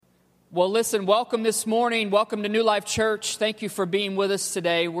Well, listen, welcome this morning. Welcome to New Life Church. Thank you for being with us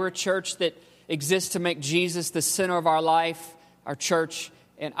today. We're a church that exists to make Jesus the center of our life, our church,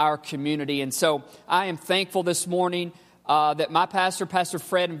 and our community. And so I am thankful this morning that my pastor, Pastor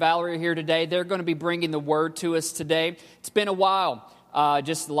Fred and Valerie, are here today. They're going to be bringing the word to us today. It's been a while.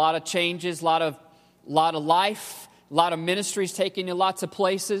 Just a lot of changes, a lot of life, a lot of ministries taking you lots of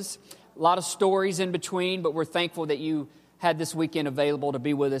places, a lot of stories in between, but we're thankful that you had this weekend available to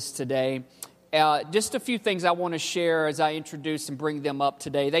be with us today. Just a few things I want to share as I introduce and bring them up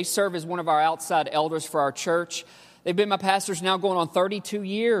today. They serve as one of our outside elders for our church. They've been my pastors now going on 32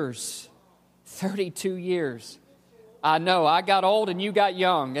 years. 32 years. I know, I got old and you got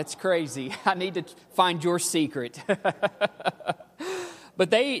young. That's crazy. I need to find your secret. But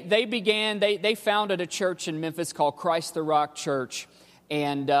they founded a church in Memphis called Christ the Rock Church,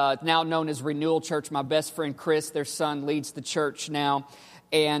 and now known as Renewal Church. My best friend Chris, their son, leads the church now.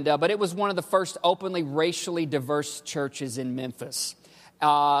 But it was one of the first openly racially diverse churches in Memphis.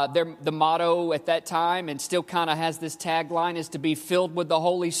 The motto at that time, and still kind of has this tagline, is to be filled with the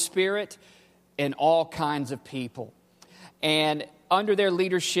Holy Spirit and all kinds of people. And under their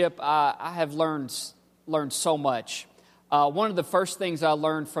leadership, I have learned so much. One of the first things I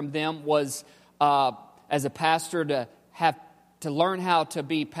learned from them was, as a pastor, to learn how to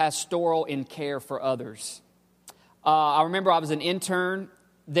be pastoral in care for others. I remember I was an intern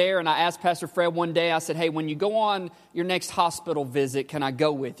there, and I asked Pastor Fred one day, I said, hey, when you go on your next hospital visit, can I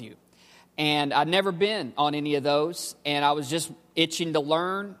go with you? And I'd never been on any of those, and I was just itching to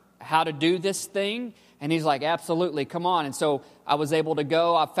learn how to do this thing. And he's like, absolutely, come on. And so I was able to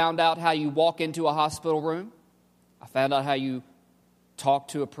go. I found out how you walk into a hospital room. I found out how you talk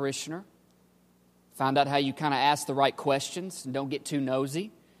to a parishioner. Found out how you kind of ask the right questions and don't get too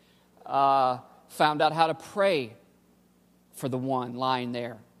nosy. Found out how to pray for the one lying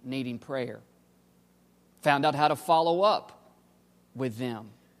there needing prayer. Found out how to follow up with them.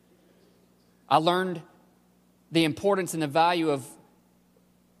 I learned the importance and the value of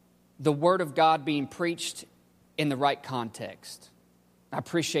the Word of God being preached in the right context. I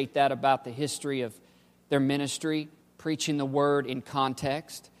appreciate that about the history of their ministry, preaching the Word in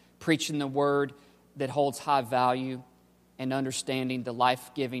context, preaching the Word that holds high value, and understanding the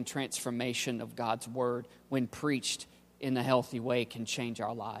life-giving transformation of God's Word when preached in a healthy way can change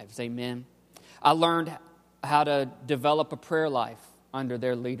our lives. Amen. I learned how to develop a prayer life under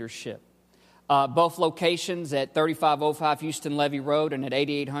their leadership. Both locations at 3505 Houston Levy Road and at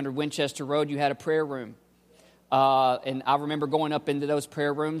 8800 Winchester Road, you had a prayer room. And I remember going up into those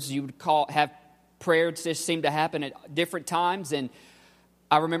prayer rooms. You would have prayers just seemed to happen at different times, and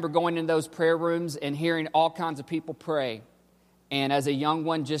I remember going in those prayer rooms and hearing all kinds of people pray. And as a young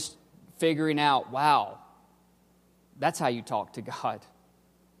one, just figuring out, wow, that's how you talk to God.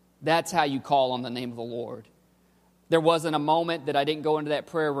 That's how you call on the name of the Lord. There wasn't a moment that I didn't go into that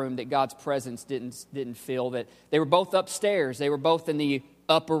prayer room that God's presence didn't feel. That they were both upstairs. They were both in the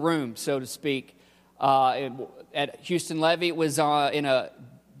upper room, so to speak. At Houston Levy, it was in a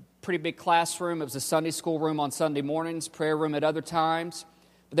pretty big classroom. It was a Sunday school room on Sunday mornings, prayer room at other times.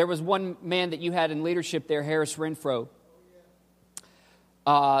 There was one man that you had in leadership there, Harris Renfro,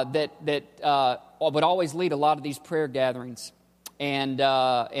 that would always lead a lot of these prayer gatherings. And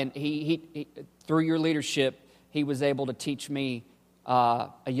he through your leadership, he was able to teach me, a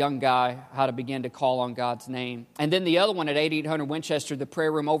young guy, how to begin to call on God's name. And then the other one at 8800 Winchester, the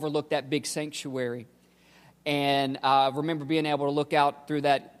prayer room overlooked that big sanctuary. And I remember being able to look out through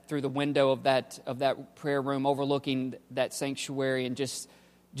the window of that prayer room, overlooking that sanctuary, and just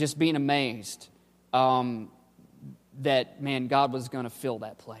being amazed that, man, God was going to fill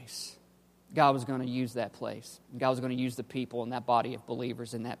that place. God was going to use that place. God was going to use the people in that body of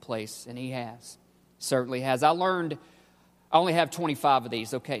believers in that place, and He has. Certainly has. I only have 25 of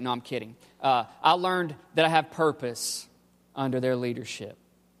these. Okay, no, I'm kidding. I learned that I have purpose under their leadership.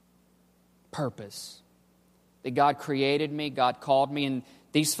 Purpose. That God created me, God called me, and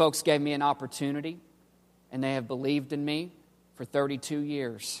these folks gave me an opportunity, and they have believed in me for 32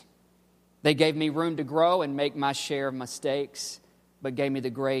 years. They gave me room to grow and make my share of mistakes, but gave me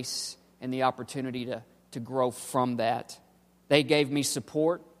the grace and the opportunity to grow from that. They gave me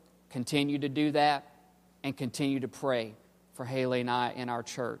support, continue to do that, and continue to pray for Haley and I in our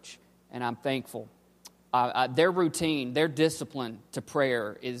church. And I'm thankful. Their routine, their discipline to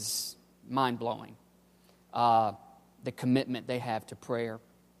prayer is mind-blowing. The commitment they have to prayer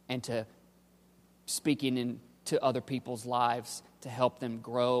and to speaking into other people's lives to help them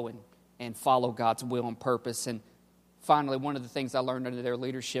grow and follow God's will and purpose. And finally, one of the things I learned under their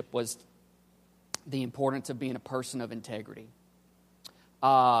leadership was the importance of being a person of integrity.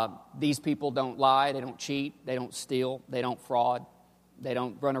 These people don't lie, they don't cheat, they don't steal, they don't fraud, they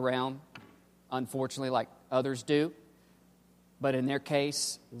don't run around, unfortunately, like others do. But in their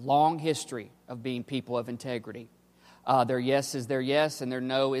case, long history of being people of integrity. Their yes is their yes, and their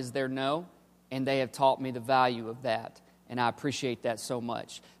no is their no, and they have taught me the value of that, and I appreciate that so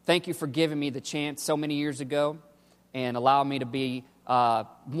much. Thank you for giving me the chance so many years ago and allowing me to be,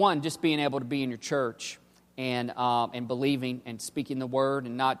 just being able to be in your church and believing and speaking the word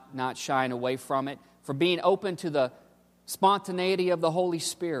and not shying away from it, for being open to the spontaneity of the Holy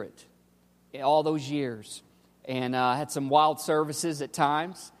Spirit all those years. And I had some wild services at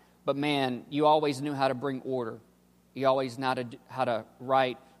times, but man, you always knew how to bring order. You always knew how to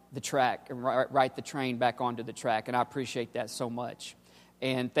right the track and right the train back onto the track, and I appreciate that so much.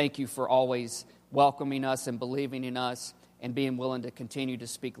 And thank you for always welcoming us and believing in us and being willing to continue to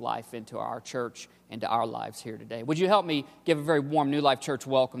speak life into our church and to our lives here today. Would you help me give a very warm New Life Church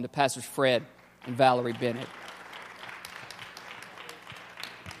welcome to Pastors Fred and Valerie Bennett.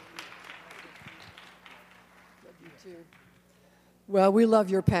 Well, we love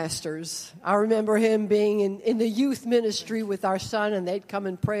your pastors. I remember him being in the youth ministry with our son, and they'd come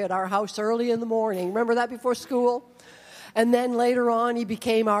and pray at our house early in the morning. Remember that before school? And then later on, he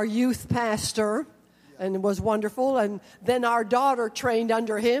became our youth pastor, and it was wonderful. And then our daughter trained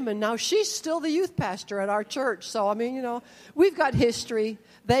under him, and now she's still the youth pastor at our church. So, I mean, we've got history.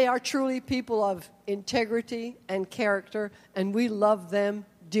 They are truly people of integrity and character, and we love them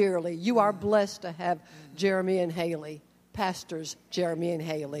dearly. You are blessed to have Jeremy and Haley. Pastors Jeremy and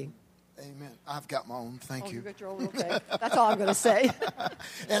Haley. Amen. I've got my own. Thank you. You got your own. Okay. That's all I'm going to say.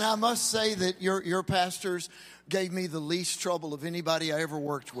 And I must say that your pastors gave me the least trouble of anybody I ever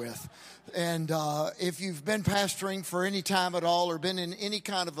worked with. And if you've been pastoring for any time at all or been in any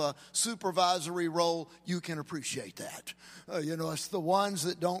kind of a supervisory role, you can appreciate that. It's the ones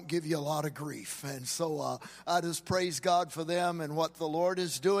that don't give you a lot of grief. And so I just praise God for them and what the Lord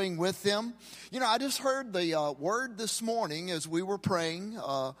is doing with them. I just heard the word this morning as we were praying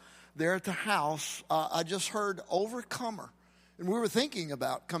there at the house. I just heard overcomer. And we were thinking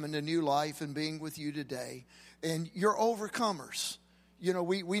about coming to New Life and being with you today. And you're overcomers.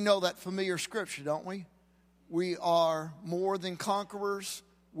 We know that familiar scripture, don't we? We are more than conquerors.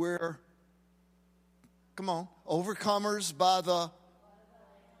 We're, overcomers by the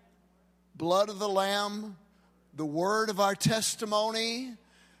blood of the Lamb, the word of our testimony,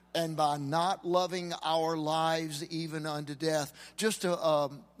 and by not loving our lives even unto death. Just 3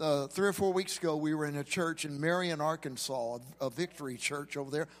 or 4 weeks ago, we were in a church in Marion, Arkansas, a Victory Church over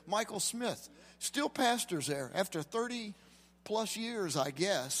there. Michael Smith, still pastors there after 30 plus years, I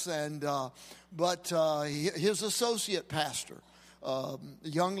guess. And but his associate pastor, a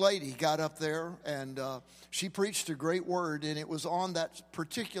young lady, got up there and she preached a great word, and it was on that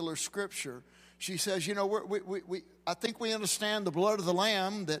particular scripture. She says, I think we understand the blood of the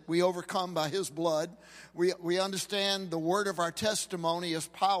Lamb, that we overcome by His blood. We understand the word of our testimony is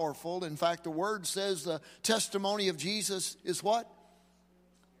powerful. In fact, the word says the testimony of Jesus is what?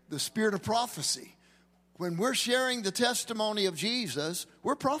 The spirit of prophecy. When we're sharing the testimony of Jesus,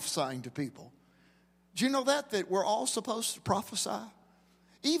 we're prophesying to people. Do you know that we're all supposed to prophesy?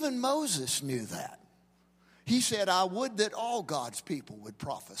 Even Moses knew that. He said, I would that all God's people would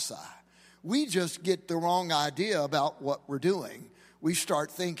prophesy. We just get the wrong idea about what we're doing. We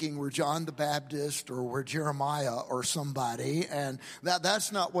start thinking we're John the Baptist or we're Jeremiah or somebody, and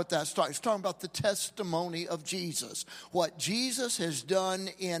that's not what that's talking. It's talking about the testimony of Jesus. What Jesus has done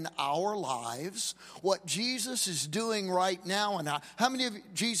in our lives, what Jesus is doing right now. And how many of you,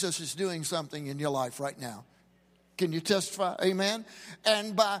 Jesus is doing something in your life right now? Can you testify? Amen.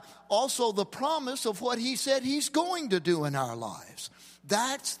 And by also the promise of what He said He's going to do in our lives.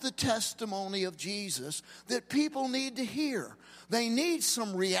 That's the testimony of Jesus that people need to hear. They need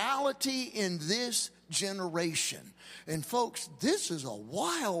some reality in this generation. And folks, this is a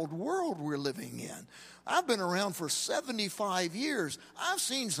wild world we're living in. I've been around for 75 years. I've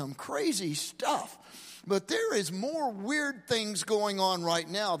seen some crazy stuff. But there is more weird things going on right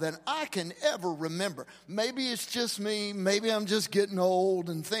now than I can ever remember. Maybe it's just me. Maybe I'm just getting old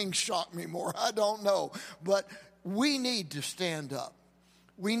and things shock me more. I don't know. But we need to stand up.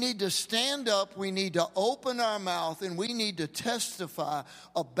 We need to stand up, we need to open our mouth, and we need to testify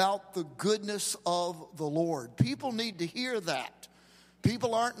about the goodness of the Lord. People need to hear that.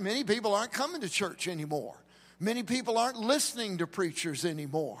 Many people aren't coming to church anymore. Many people aren't listening to preachers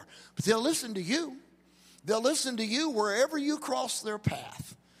anymore. But they'll listen to you. They'll listen to you wherever you cross their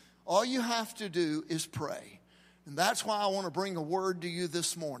path. All you have to do is pray. And that's why I want to bring a word to you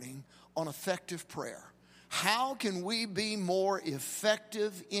this morning on effective prayer. how can we be more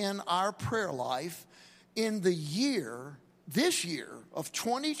effective in our prayer life in this year of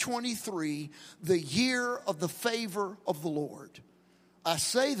 2023, the year of the favor of the Lord? I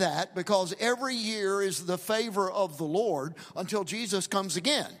say that because every year is the favor of the Lord until Jesus comes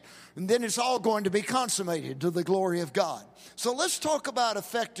again. And then it's all going to be consummated to the glory of God. So let's talk about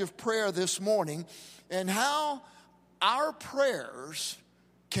effective prayer this morning and how our prayers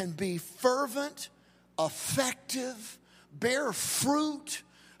can be fervent, effective, bear fruit,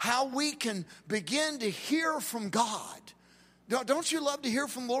 how we can begin to hear from God. Don't you love to hear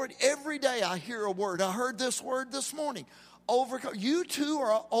from the Lord? Every day I hear a word. I heard this word this morning. You too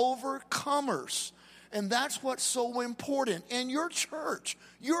are overcomers. And that's what's so important. In your church,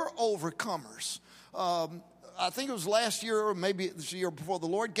 you're overcomers. I think it was last year or maybe this year before, the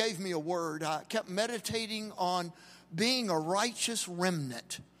Lord gave me a word. I kept meditating on being a righteous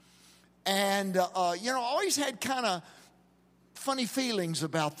remnant. And, I always had kind of funny feelings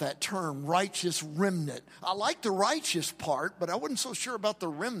about that term, righteous remnant. I like the righteous part, but I wasn't so sure about the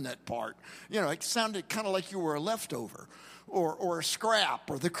remnant part. It sounded kind of like you were a leftover. Or a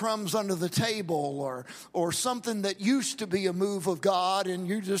scrap, or the crumbs under the table, or something that used to be a move of God, and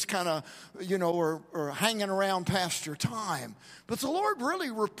you just kind of, are hanging around past your time. But the Lord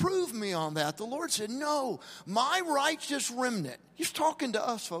really reproved me on that. The Lord said, no, my righteous remnant, He's talking to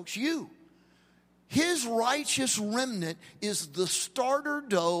us, folks, you. His righteous remnant is the starter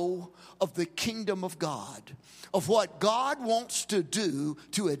dough of the kingdom of God, of what God wants to do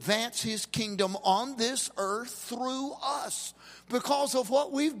to advance His kingdom on this earth through us because of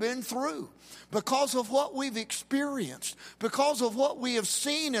what we've been through, because of what we've experienced, because of what we have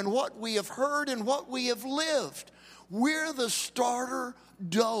seen and what we have heard and what we have lived. We're the starter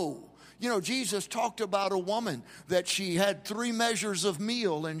dough. Jesus talked about a woman that she had 3 measures of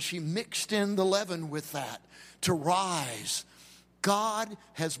meal and she mixed in the leaven with that to rise. God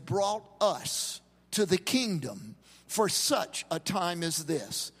has brought us to the kingdom for such a time as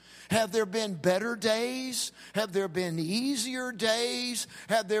this. Have there been better days? Have there been easier days?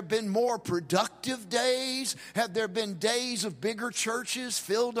 Have there been more productive days? Have there been days of bigger churches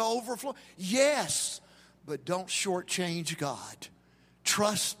filled to overflow? Yes, but don't shortchange God.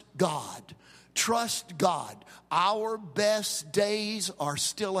 Trust God. Trust God. Our best days are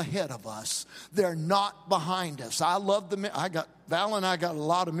still ahead of us. They're not behind us. Val and I got a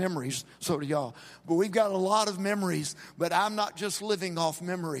lot of memories, so do y'all. But we've got a lot of memories, but I'm not just living off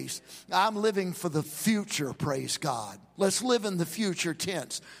memories. I'm living for the future, praise God. Let's live in the future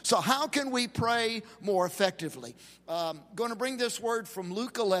tense. So how can we pray more effectively? Going to bring this word from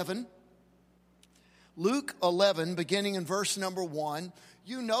Luke 11. Luke 11, beginning in verse number 1.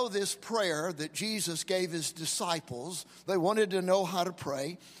 You know this prayer that Jesus gave His disciples. They wanted to know how to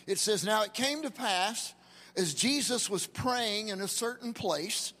pray. It says, now it came to pass, as Jesus was praying in a certain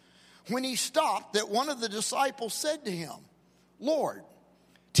place, when He stopped, that one of the disciples said to Him, Lord,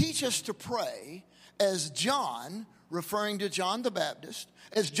 teach us to pray as John, referring to John the Baptist,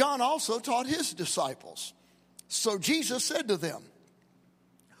 as John also taught his disciples. So Jesus said to them,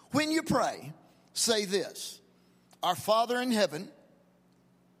 when you pray, say this, our Father in heaven,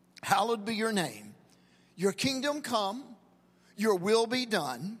 hallowed be your name. Your kingdom come, your will be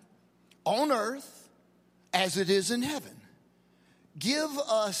done on earth as it is in heaven. Give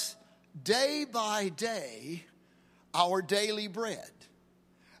us day by day our daily bread,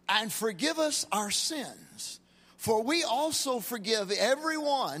 and forgive us our sins, for we also forgive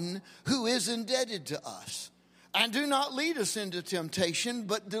everyone who is indebted to us. And do not lead us into temptation,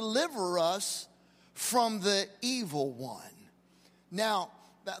 but deliver us from the evil one. Now,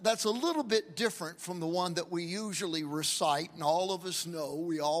 that's a little bit different from the one that we usually recite, and all of us know,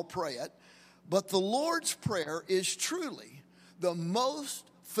 we all pray it. But the Lord's Prayer is truly the most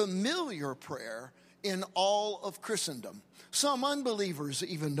familiar prayer in all of Christendom. Some unbelievers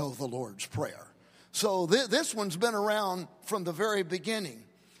even know the Lord's Prayer. So this one's been around from the very beginning.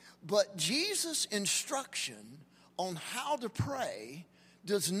 But Jesus' instruction on how to pray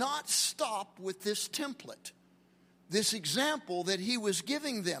does not stop with this template, this example that He was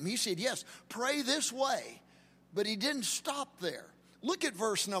giving them. He said, yes, pray this way, but He didn't stop there. Look at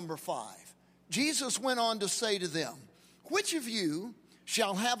verse number 5. Jesus went on to say to them, which of you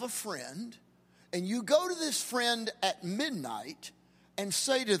shall have a friend, and you go to this friend at midnight and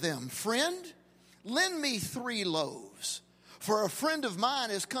say to them, friend, lend me 3 loaves, for a friend of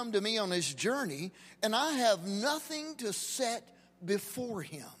mine has come to me on his journey, and I have nothing to set before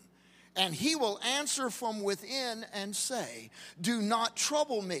him. And he will answer from within and say, do not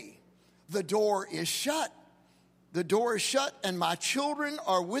trouble me. The door is shut, The door is shut, and my children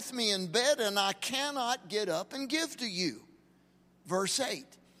are with me in bed, and I cannot get up and give to you. Verse 8,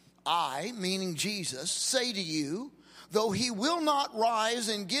 I, meaning Jesus, say to you, though he will not rise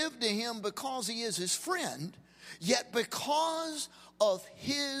and give to him because he is his friend, yet because of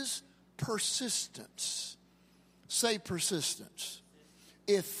his persistence. Say persistence.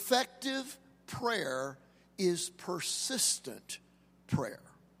 Effective prayer is persistent prayer.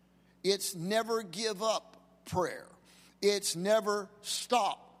 It's never give up prayer. It's never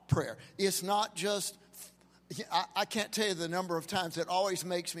stop prayer. It's not just, I can't tell you the number of times it always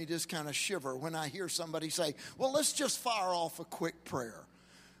makes me just kind of shiver when I hear somebody say, well, let's just fire off a quick prayer.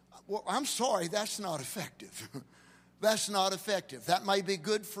 Well, I'm sorry, that's not effective. That's not effective. That may be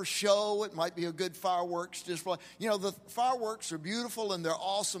good for show. It might be a good fireworks display. You know, the fireworks are beautiful and they're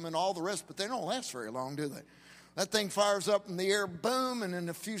awesome and all the rest, but they don't last very long, do they? That thing fires up in the air, boom, and in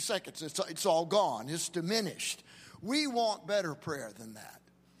a few seconds it's all gone. It's diminished. We want better prayer than that.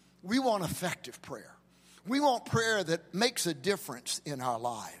 We want effective prayer. We want prayer that makes a difference in our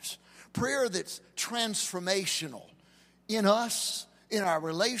lives. Prayer that's transformational in us, in our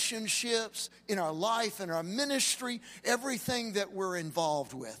relationships, in our life, in our ministry, everything that we're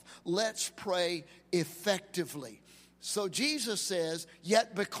involved with. Let's pray effectively. So Jesus says,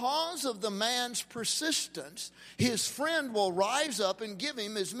 yet because of the man's persistence, his friend will rise up and give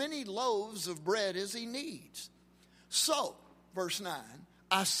him as many loaves of bread as he needs. So, verse 9,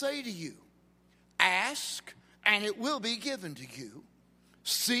 I say to you, ask and it will be given to you.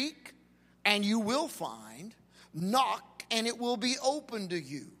 Seek and you will find. Knock and it will be opened to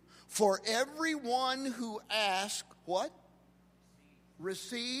you. For everyone who asks, what?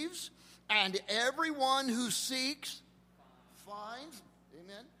 Receives. And everyone who seeks, finds.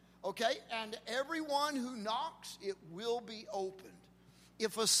 Amen. Okay. And everyone who knocks, it will be opened.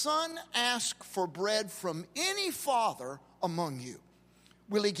 If a son asks for bread from any father among you,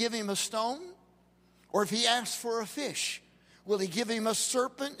 will he give him a stone? Or if he asks for a fish, will he give him a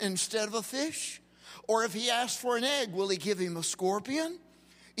serpent instead of a fish? Or if he asks for an egg, will he give him a scorpion?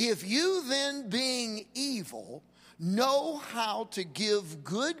 If you then, being evil, know how to give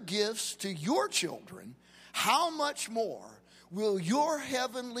good gifts to your children, how much more will your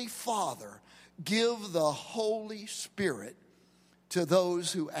heavenly Father give the Holy Spirit to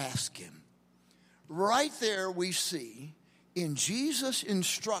those who ask him? Right there we see in Jesus'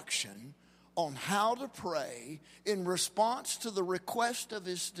 instruction on how to pray in response to the request of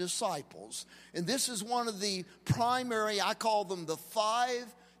his disciples. And this is one of the primary, I call them the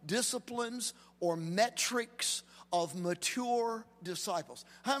 5 disciplines or metrics of mature disciples.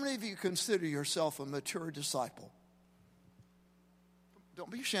 How many of you consider yourself a mature disciple?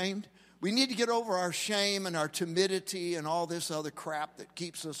 Don't be ashamed. We need to get over our shame and our timidity and all this other crap that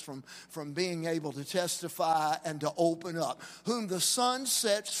keeps us from being able to testify and to open up. Whom the Son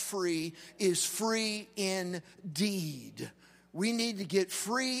sets free is free indeed. We need to get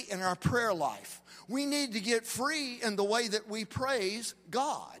free in our prayer life. We need to get free in the way that we praise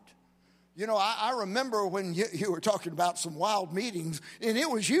God. You know, I remember when you were talking about some wild meetings, and it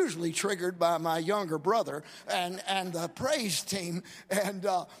was usually triggered by my younger brother and the praise team. And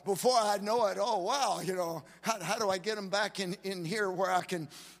before I know it, oh, wow, you know, how do I get them back in here where I can,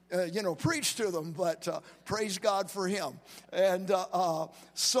 preach to them? But praise God for him. And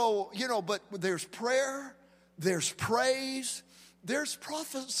so, you know, but there's prayer, there's praise, there's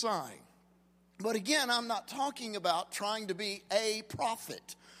prophesying. But again, I'm not talking about trying to be a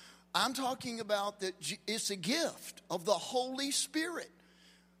prophet. I'm talking about that it's a gift of the Holy Spirit.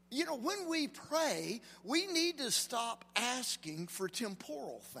 You know, when we pray, we need to stop asking for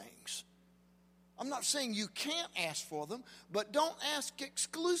temporal things. I'm not saying you can't ask for them, but don't ask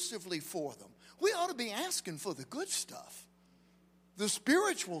exclusively for them. We ought to be asking for the good stuff, the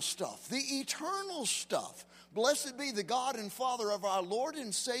spiritual stuff, the eternal stuff. Blessed be the God and Father of our Lord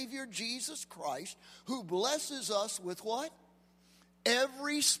and Savior Jesus Christ, who blesses us with what?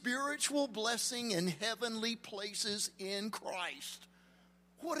 Every spiritual blessing in heavenly places in Christ.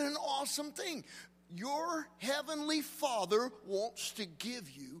 What an awesome thing. Your heavenly Father wants to give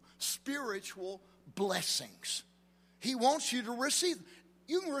you spiritual blessings. He wants you to receive them.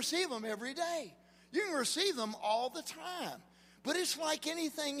 You can receive them every day. You can receive them all the time. But it's like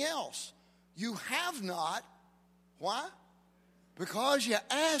anything else. You have not. Why? Because you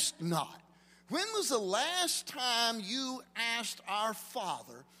ask not. When was the last time you asked our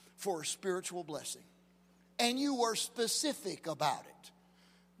Father for a spiritual blessing? And you were specific about it.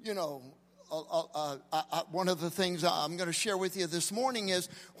 You know, one of the things I'm going to share with you this morning is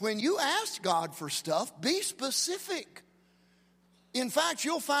when you ask God for stuff, be specific. In fact,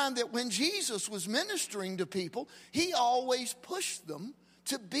 you'll find that when Jesus was ministering to people, he always pushed them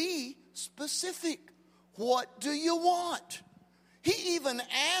to be specific. What do you want? He even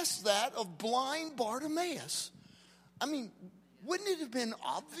asked that of blind Bartimaeus. I mean, wouldn't it have been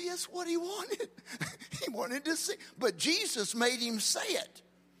obvious what he wanted? He wanted to see. But Jesus made him say it.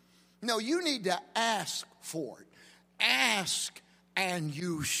 No, you need to ask for it. Ask and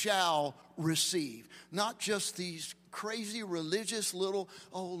you shall receive. Not just these crazy religious little,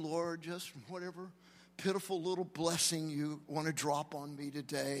 oh Lord, just whatever pitiful little blessing you want to drop on me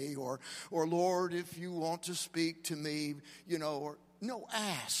today, or Lord, if you want to speak to me, no,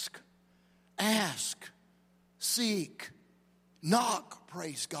 ask, seek, knock,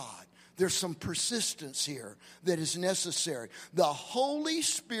 praise God. There's some persistence here that is necessary. The Holy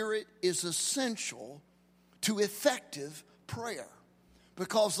Spirit is essential to effective prayer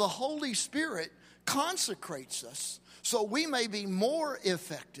because the Holy Spirit consecrates us so we may be more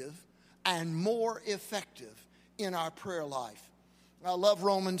effective and more effective in our prayer life. I love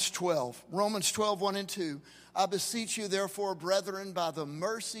Romans 12. Romans 12, 1 and 2. I beseech you, therefore, brethren, by the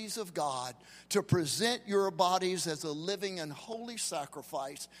mercies of God, to present your bodies as a living and holy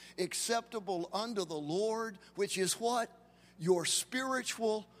sacrifice, acceptable unto the Lord, which is what? Your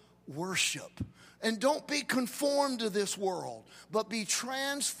spiritual worship. And don't be conformed to this world, but be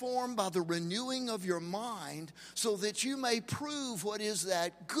transformed by the renewing of your mind, so that you may prove what is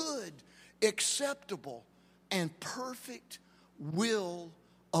that good, acceptable, and perfect will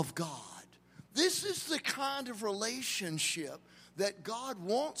of God. This is the kind of relationship that God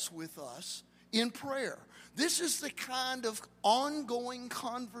wants with us in prayer. This is the kind of ongoing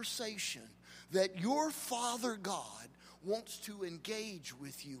conversation that your Father God wants to engage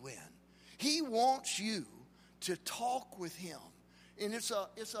with you in. He wants you to talk with him. And it's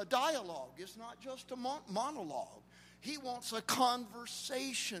a dialogue. It's not just a monologue. He wants a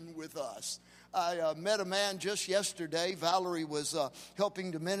conversation with us. I met a man just yesterday. Valerie was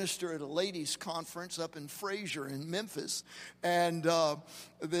helping to minister at a ladies' conference up in Fraser in Memphis. And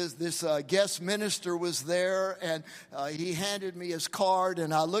this guest minister was there, and he handed me his card,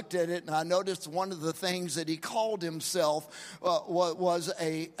 and I looked at it, and I noticed one of the things that he called himself was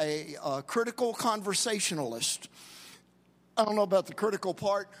a critical conversationalist. I don't know about the critical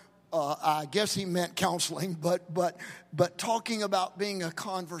part. I guess he meant counseling, but talking about being a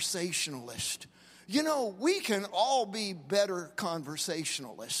conversationalist. We can all be better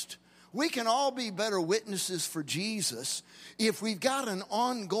conversationalists. We can all be better witnesses for Jesus if we've got an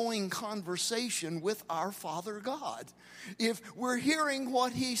ongoing conversation with our Father God. If we're hearing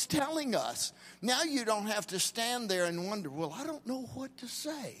what he's telling us. Now you don't have to stand there and wonder, well, I don't know what to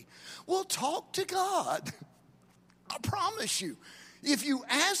say. Well, talk to God. I promise you. If you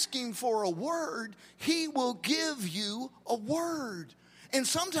ask him for a word, he will give you a word. And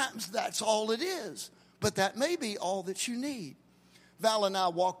sometimes that's all it is. But that may be all that you need. Val and I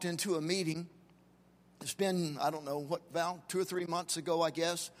walked into a meeting. It's been, I don't know what, Val, 2 or 3 months ago, I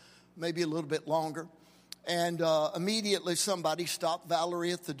guess. Maybe a little bit longer. And immediately somebody stopped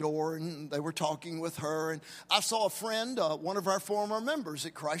Valerie at the door, and they were talking with her. And I saw a friend, one of our former members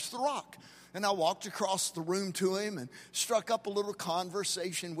at Christ the Rock. And I walked across the room to him and struck up a little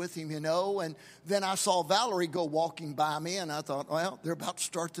conversation with him, And then I saw Valerie go walking by me, and I thought, well, they're about to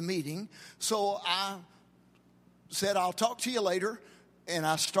start the meeting. So I said, I'll talk to you later. And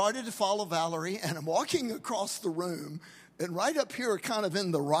I started to follow Valerie, and I'm walking across the room. And right up here, kind of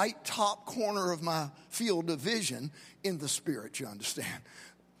in the right top corner of my field of vision, in the spirit, you understand,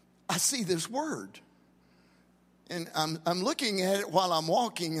 I see this word. And I'm looking at it while I'm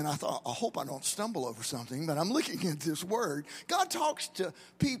walking, and I thought, I hope I don't stumble over something, but I'm looking at this word. God talks to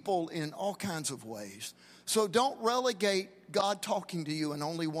people in all kinds of ways. So don't relegate God talking to you in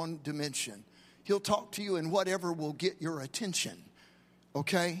only one dimension. He'll talk to you in whatever will get your attention,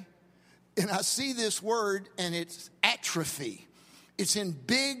 okay? And I see this word, and it's atrophy. It's in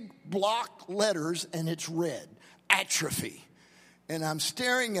big block letters, and it's red, atrophy. And I'm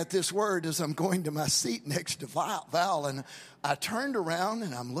staring at this word as I'm going to my seat next to Val. And I turned around,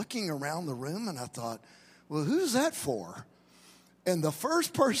 and I'm looking around the room, and I thought, well, who's that for? And the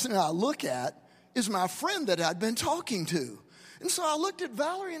first person I look at is my friend that I'd been talking to. And so I looked at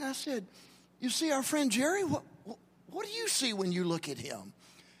Valerie, and I said, you see our friend Jerry? What do you see when you look at him?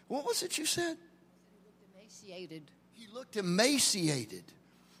 What was it you said? He looked emaciated. He looked emaciated.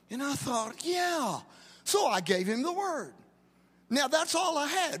 And I thought, yeah. So I gave him the word. Now, that's all I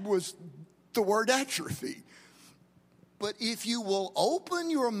had was the word atrophy. But if you will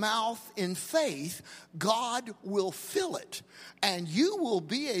open your mouth in faith, God will fill it. And you will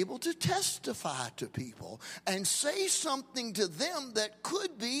be able to testify to people and say something to them that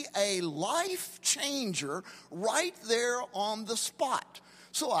could be a life changer right there on the spot.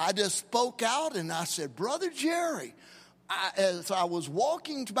 So I just spoke out and I said, Brother Jerry, as I was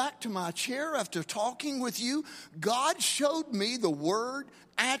walking back to my chair after talking with you, God showed me the word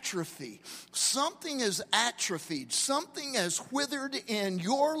atrophy. Something is atrophied. Something has withered in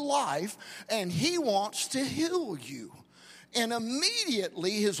your life, and He wants to heal you. And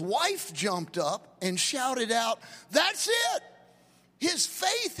immediately his wife jumped up and shouted out, that's it. His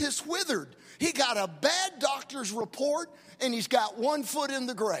faith has withered. He got a bad doctor's report, and he's got one foot in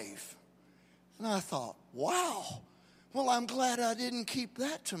the grave. And I thought, wow. Well, I'm glad I didn't keep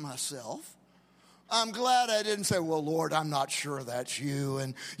that to myself. I'm glad I didn't say, well, Lord, I'm not sure that's you.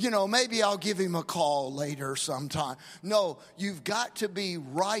 And, maybe I'll give him a call later sometime. No, you've got to be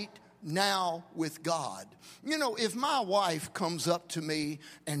right now with God. If my wife comes up to me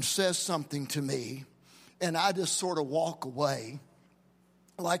and says something to me, and I just sort of walk away,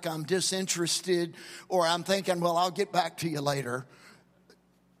 like I'm disinterested, or I'm thinking, well, I'll get back to you later,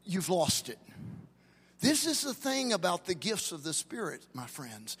 you've lost it. This is the thing about the gifts of the Spirit, my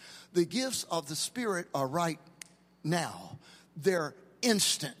friends. The gifts of the Spirit are right now. They're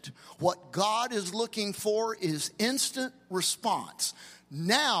instant. What God is looking for is instant response.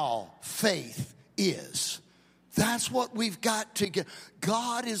 Now faith is. That's what we've got to get.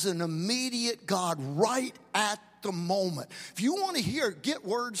 God is an immediate God right at the moment. If you want to get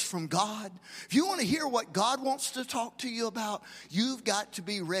words from God, if you want to hear what God wants to talk to you about, you've got to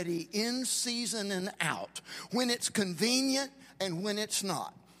be ready in season and out, when it's convenient and when it's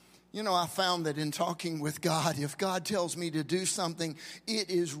not. I found that in talking with God, if God tells me to do something, it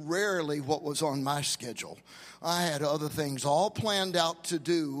is rarely what was on my schedule. I had other things all planned out to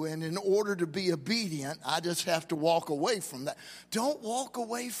do, and in order to be obedient, I just have to walk away from that. Don't walk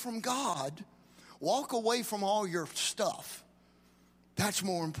away from God. Walk away from all your stuff. That's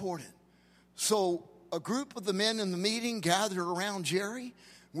more important. So a group of the men in the meeting gathered around Jerry.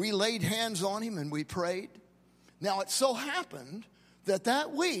 We laid hands on him and we prayed. Now it so happened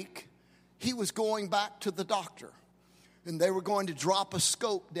that week he was going back to the doctor. And they were going to drop a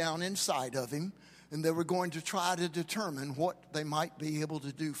scope down inside of him. And they were going to try to determine what they might be able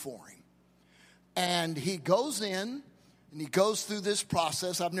to do for him. And he goes in. And he goes through this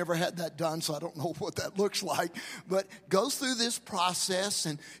process. I've never had that done, so I don't know what that looks like. But goes through this process,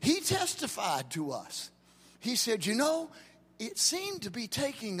 and he testified to us. He said, it seemed to be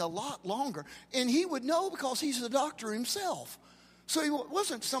taking a lot longer. And he would know because he's a doctor himself. So he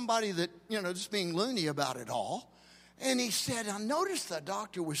wasn't somebody that, just being loony about it all. And he said, I noticed the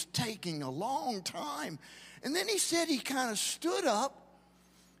doctor was taking a long time. And then he said he kind of stood up,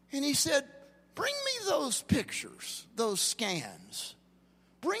 and he said, bring me those pictures, those scans.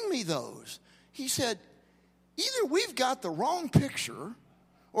 Bring me those. He said, either we've got the wrong picture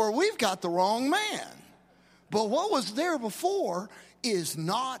or we've got the wrong man. But what was there before is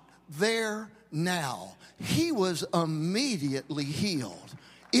not there now. He was immediately healed.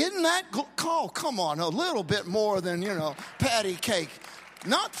 Isn't that call? Come on, a little bit more than, patty cake.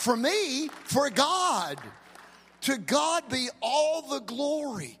 Not for me, for God. To God be all the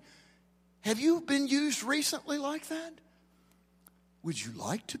glory. Have you been used recently like that? Would you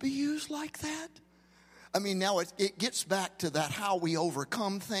like to be used like that? I mean, now it gets back to that how we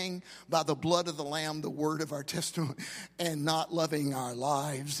overcome thing by the blood of the Lamb, the word of our testimony, and not loving our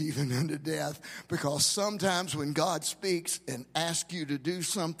lives even unto death. Because sometimes when God speaks and asks you to do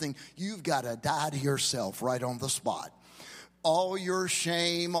something, you've got to die to yourself right on the spot. All your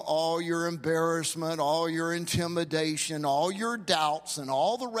shame, all your embarrassment, all your intimidation, all your doubts, and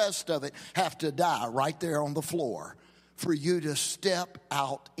all the rest of it have to die right there on the floor for you to step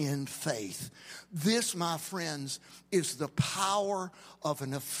out in faith. This, my friends, is the power of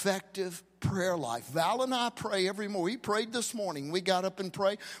an effective prayer life. Val and I pray every morning. We prayed this morning. We got up and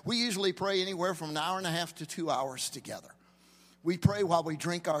prayed. We usually pray anywhere from an hour and a half to 2 hours together. We pray while we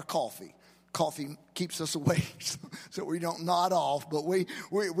drink our coffee. Coffee keeps us awake so we don't nod off, but we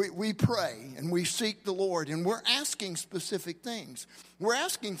pray and we seek the Lord, and we're asking specific things. We're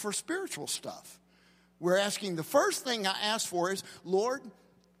asking for spiritual stuff. We're asking, the first thing I ask for is, Lord,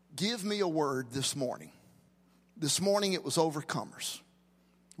 give me a word this morning. This morning it was overcomers.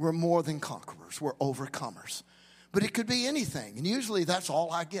 We're more than conquerors. We're overcomers. But it could be anything, and usually that's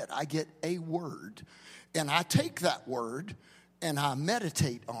all I get. I get a word, and I take that word and I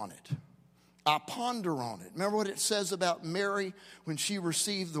meditate on it. I ponder on it. Remember what it says about Mary when she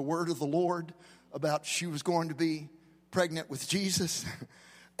received the word of the Lord about she was going to be pregnant with Jesus.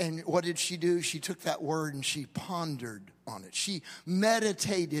 And what did she do? She took that word and she pondered on it. She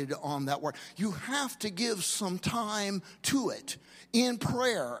meditated on that word. You have to give some time to it in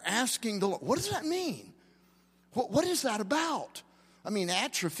prayer, asking the Lord, what does that mean? What is that about? I mean,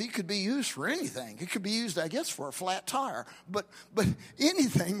 atrophy could be used for anything. It could be used, I guess, for a flat tire. But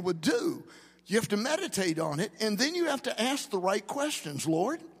anything would do. You have to meditate on it, and then you have to ask the right questions.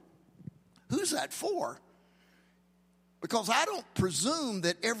 Lord, who's that for? Because I don't presume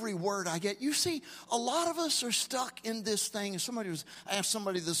that every word I get. You see, a lot of us are stuck in this thing. I asked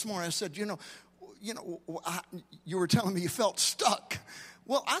somebody this morning, I said, you were telling me you felt stuck.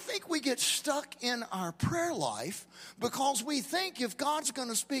 Well, I think we get stuck in our prayer life because we think if God's going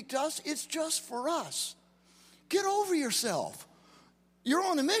to speak to us, it's just for us. Get over yourself. You're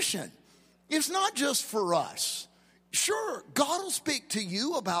on a mission. It's not just for us. Sure, God will speak to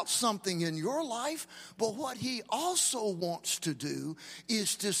you about something in your life, but what he also wants to do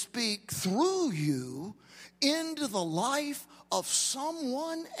is to speak through you into the life of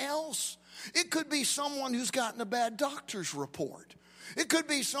someone else. It could be someone who's gotten a bad doctor's report. It could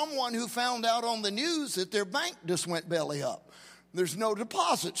be someone who found out on the news that their bank just went belly up. There's no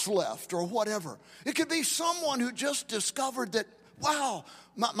deposits left or whatever. It could be someone who just discovered that, wow,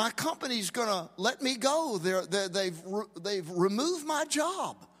 my company's going to let me go. They've removed my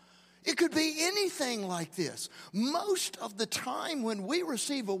job. It could be anything like this. Most of the time when we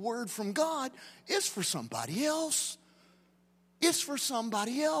receive a word from God, it's for somebody else. It's for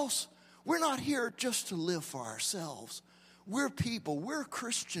somebody else. We're not here just to live for ourselves. We're people. We're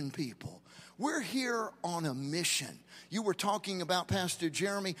Christian people. We're here on a mission. You were talking about, Pastor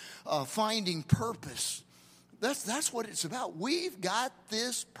Jeremy, finding purpose. That's what it's about. We've got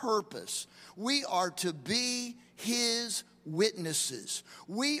this purpose. We are to be his witnesses.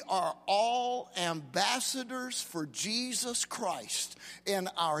 We are all ambassadors for Jesus Christ. And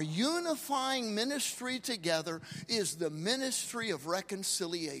our unifying ministry together is the ministry of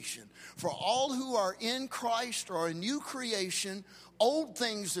reconciliation. For all who are in Christ are a new creation. Old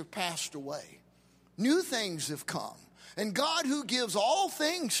things have passed away. New things have come. And God, who gives all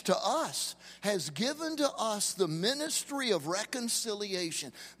things to us, has given to us the ministry of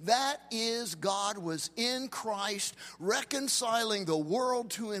reconciliation. That is, God was in Christ, reconciling the world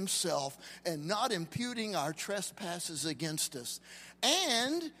to himself and not imputing our trespasses against us.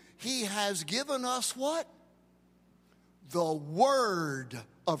 And he has given us what? The word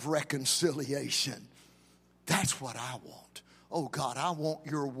of reconciliation. That's what I want. Oh, God, I want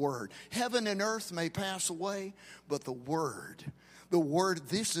your word. Heaven and earth may pass away, but the word,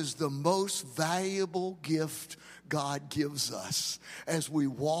 this is the most valuable gift God gives us as we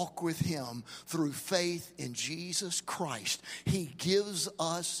walk with him through faith in Jesus Christ. He gives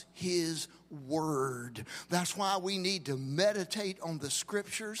us his word. That's why we need to meditate on the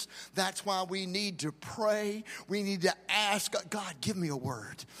scriptures. That's why we need to pray. We need to ask God, give me a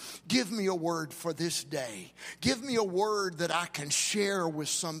word. Give me a word for this day. Give me a word that I can share with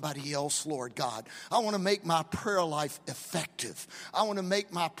somebody else, Lord God. I want to make my prayer life effective. I want to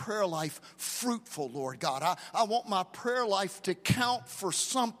make my prayer life fruitful, Lord God. I want my prayer life to count for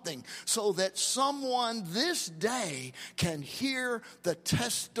something so that someone this day can hear the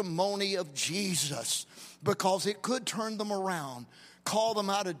testimony of Jesus, because it could turn them around, call them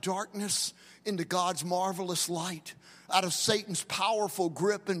out of darkness into God's marvelous light, out of Satan's powerful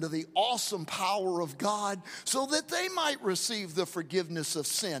grip into the awesome power of God, so that they might receive the forgiveness of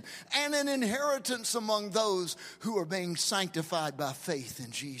sin and an inheritance among those who are being sanctified by faith in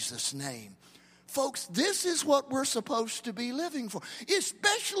Jesus' name. Folks, this is what we're supposed to be living for,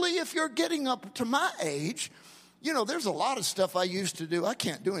 especially if you're getting up to my age. You know, there's a lot of stuff I used to do I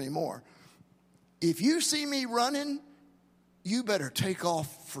can't do anymore. If you see me running, you better take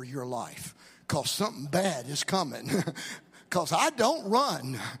off for your life, because something bad is coming. Because I don't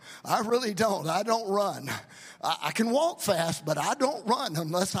run. I really don't. I don't run. I can walk fast, but I don't run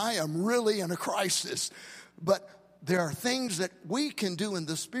unless I am really in a crisis. But there are things that we can do in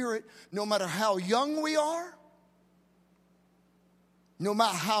the Spirit, no matter how young we are, no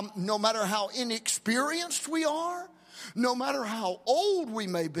matter how inexperienced we are, no matter how old we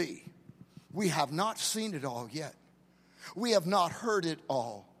may be. We have not seen it all yet. We have not heard it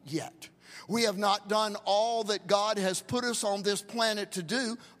all yet. We have not done all that God has put us on this planet to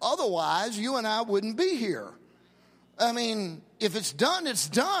do. Otherwise, you and I wouldn't be here. I mean, if it's done, it's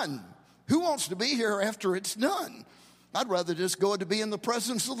done. Who wants to be here after it's done? I'd rather just go to be in the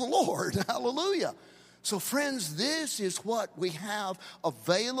presence of the Lord. Hallelujah. So friends, this is what we have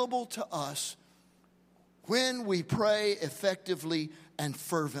available to us When we pray effectively and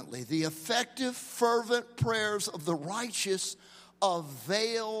fervently. The effective, fervent prayers of the righteous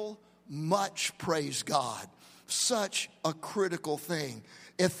avail much, praise God. Such a critical thing.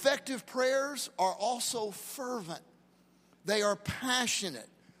 Effective prayers are also fervent. They are passionate.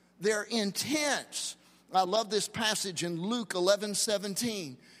 They're intense. I love this passage in Luke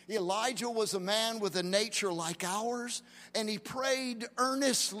 11:17. Elijah was a man with a nature like ours, and he prayed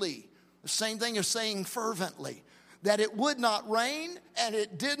earnestly. The same thing as saying fervently. That it would not rain, and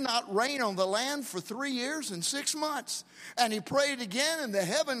it did not rain on the land for 3 years and 6 months. And he prayed again, and the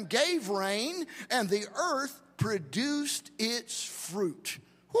heaven gave rain, and the earth produced its fruit.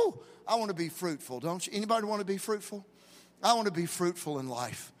 Whew, I want to be fruitful, don't you? Anybody want to be fruitful? I want to be fruitful in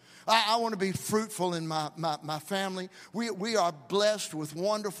life. I want to be fruitful in my family. We are blessed with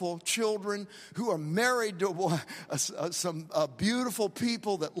wonderful children who are married to some beautiful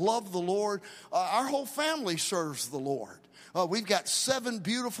people that love the Lord. Our whole family serves the Lord. We've got 7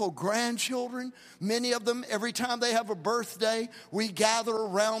 beautiful grandchildren. Many of them, every time they have a birthday, we gather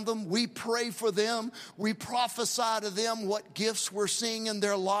around them. We pray for them. We prophesy to them what gifts we're seeing in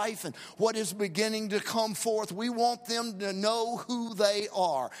their life and what is beginning to come forth. We want them to know who they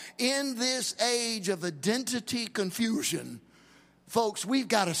are. In this age of identity confusion, folks, we've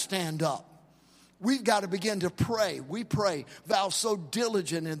got to stand up. We've got to begin to pray. We pray. Val's so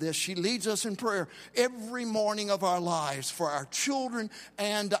diligent in this. She leads us in prayer every morning of our lives for our children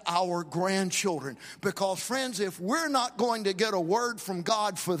and our grandchildren. Because, friends, if we're not going to get a word from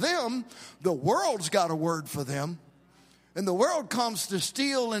God for them, the world's got a word for them. And the world comes to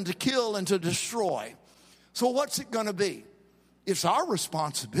steal and to kill and to destroy. So what's it going to be? It's our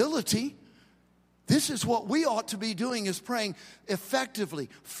responsibility. This is what we ought to be doing, is praying effectively,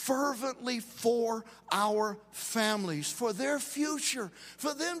 fervently for our families, for their future,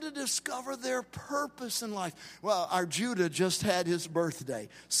 for them to discover their purpose in life. Well, our Judah just had his birthday,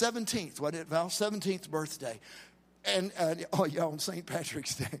 17th, wasn't it, Val? 17th birthday. And on St.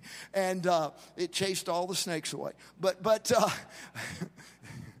 Patrick's Day. And it chased all the snakes away. But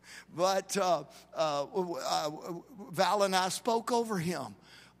Val and I spoke over him.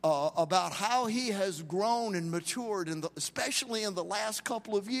 About how he has grown and matured, especially in the last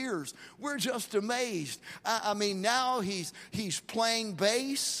couple of years. We're just amazed. I mean, now he's playing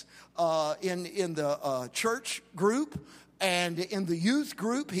bass in the church group. And in the youth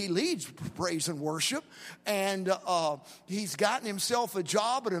group, he leads praise and worship. And he's gotten himself a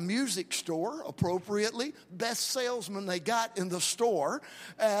job at a music store, appropriately. Best salesman they got in the store.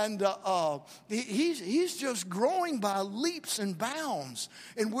 And he's just growing by leaps and bounds.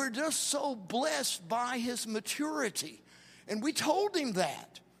 And we're just so blessed by his maturity. And we told him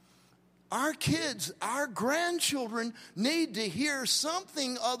that. Our kids, our grandchildren need to hear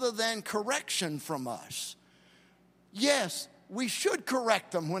something other than correction from us. Yes, we should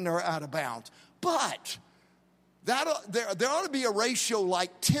correct them when they're out of bounds, but there ought to be a ratio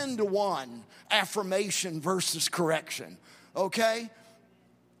like 10-1, affirmation versus correction, okay?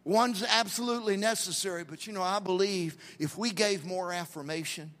 One's absolutely necessary, but I believe if we gave more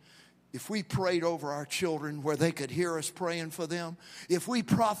affirmation, if we prayed over our children where they could hear us praying for them, if we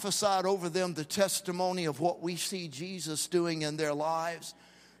prophesied over them the testimony of what we see Jesus doing in their lives,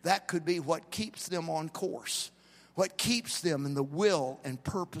 that could be what keeps them on course. What keeps them in the will and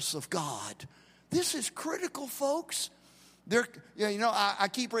purpose of God. This is critical, folks. I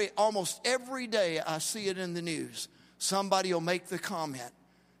keep reading, almost every day I see it in the news. Somebody will make the comment,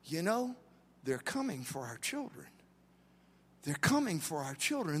 they're coming for our children. They're coming for our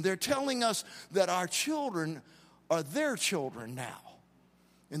children. They're telling us that our children are their children now.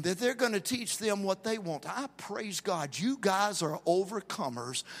 And that they're going to teach them what they want. I praise God. You guys are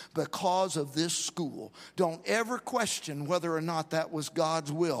overcomers because of this school. Don't ever question whether or not that was God's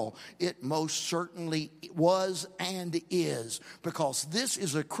will. It most certainly was and is. Because this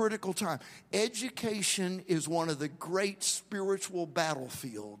is a critical time. Education is one of the great spiritual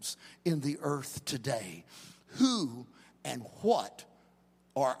battlefields in the earth today. Who and what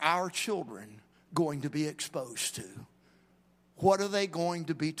are our children going to be exposed to? What are they going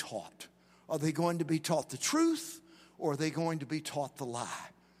to be taught? Are they going to be taught the truth, or are they going to be taught the lie?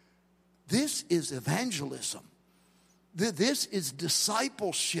 This is evangelism. This is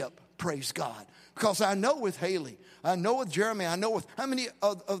discipleship, praise God. Because I know with Haley, I know with Jeremy, I know with how many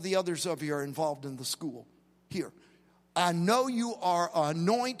of the others of you are involved in the school here? I know you are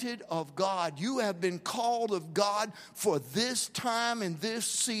anointed of God. You have been called of God for this time and this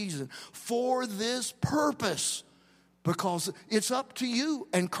season, for this purpose. Because it's up to you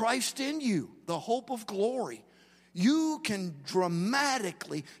and Christ in you, the hope of glory. you can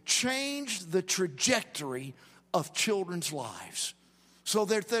dramatically change the trajectory of children's lives so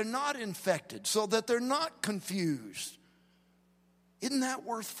that they're not infected, so that they're not confused. Isn't that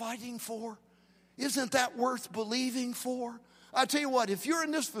worth fighting for? Isn't that worth believing for? I tell you what, if you're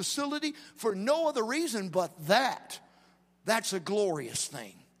in this facility for no other reason but that's a glorious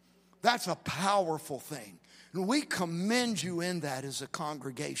thing. That's a powerful thing. And we commend you in that as a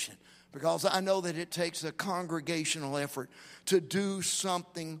congregation, because I know that it takes a congregational effort to do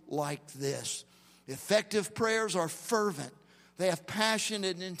something like this. Effective prayers are fervent. They have passion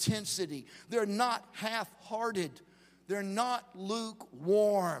and intensity. They're not half-hearted. They're not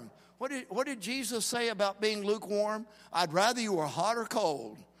lukewarm. What did Jesus say about being lukewarm? I'd rather you were hot or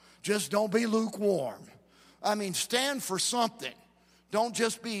cold. Just don't be lukewarm. I mean, stand for something. Don't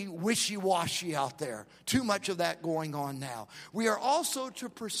just be wishy-washy out there. Too much of that going on now. We are also to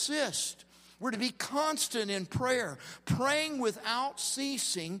persist. We're to be constant in prayer, praying without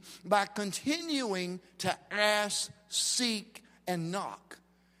ceasing by continuing to ask, seek, and knock.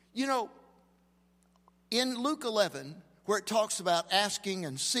 You know, in Luke 11, where it talks about asking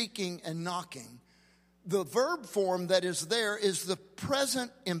and seeking and knocking, the verb form that is there is the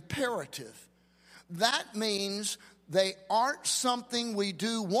present imperative. That means they aren't something we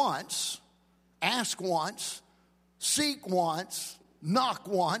do once, ask once, seek once, knock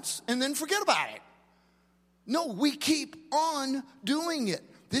once, and then forget about it. No, we keep on doing it.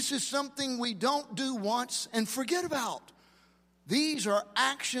 This is something we don't do once and forget about. These are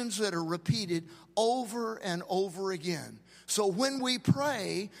actions that are repeated over and over again. So when we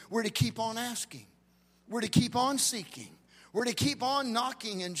pray, we're to keep on asking. We're to keep on seeking. We're to keep on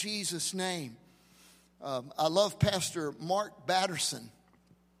knocking in Jesus' name. I love Pastor Mark Batterson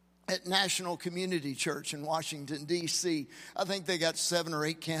at National Community Church in Washington, D.C. I think they got 7 or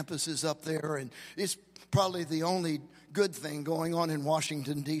 8 campuses up there, and it's probably the only good thing going on in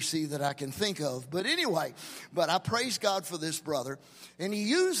Washington, D.C. that I can think of. But anyway, I praise God for this brother. And he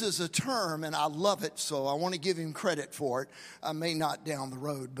uses a term, and I love it, so I want to give him credit for it. I may not down the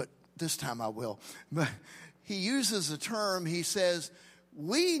road, but this time I will. But he uses a term, he says,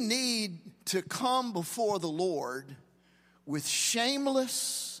 we need to come before the Lord with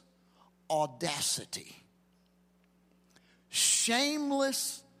shameless audacity.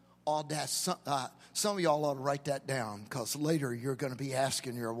 Shameless audacity. Some of y'all ought to write that down, because later you're going to be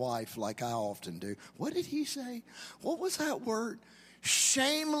asking your wife, like I often do, what did he say? What was that word?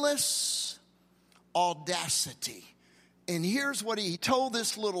 Shameless audacity. And here's what he told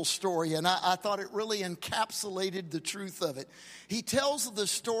this little story, and I thought it really encapsulated the truth of it. He tells the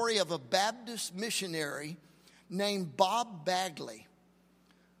story of a Baptist missionary named Bob Bagley,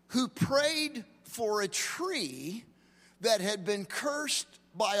 who prayed for a tree that had been cursed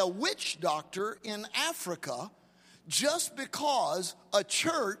by a witch doctor in Africa just because a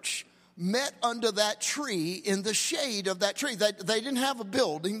church met under that tree in the shade of that tree. They didn't have a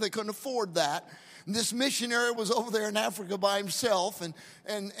building. They couldn't afford that. And this missionary was over there in Africa by himself,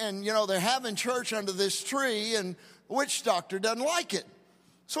 and you know, they're having church under this tree, and the witch doctor doesn't like it.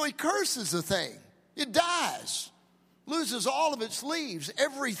 So he curses the thing. It dies, loses all of its leaves,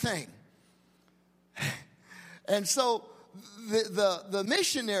 everything. And so the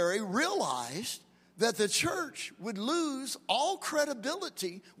missionary realized that the church would lose all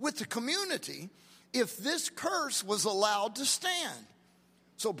credibility with the community if this curse was allowed to stand.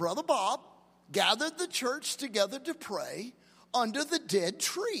 So Brother Bob gathered the church together to pray under the dead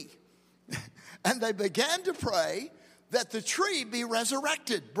tree. And they began to pray that the tree be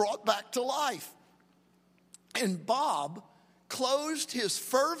resurrected, brought back to life. And Bob closed his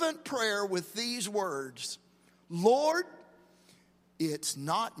fervent prayer with these words, Lord, it's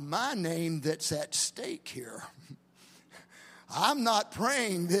not my name that's at stake here. I'm not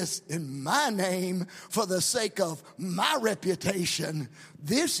praying this in my name for the sake of my reputation.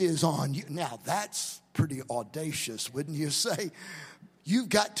 This is on you. Now, that's pretty audacious, wouldn't you say? You've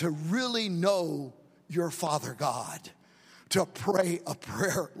got to really know your Father God to pray a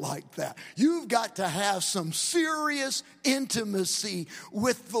prayer like that. You've got to have some serious intimacy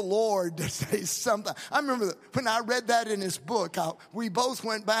with the Lord to say something. I remember when I read that in his book, we both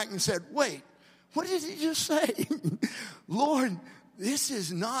went back and said, wait, what did he just say? Lord, this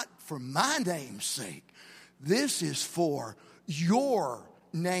is not for my name's sake. This is for your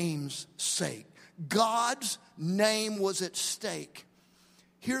name's sake. God's name was at stake.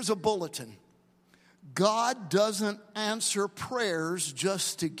 Here's a bulletin. God doesn't answer prayers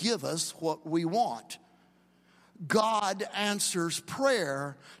just to give us what we want. God answers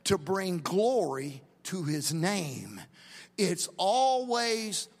prayer to bring glory to his name. It's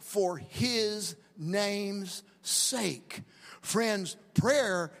always for his name's sake. Friends,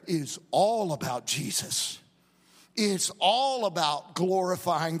 prayer is all about Jesus. It's all about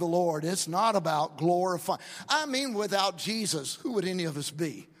glorifying the Lord. It's not about glorifying. I mean, without Jesus, who would any of us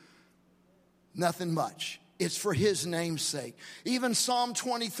be? Nothing much. It's for his name's sake. Even Psalm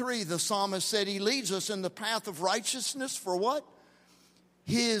 23, the psalmist said he leads us in the path of righteousness for what?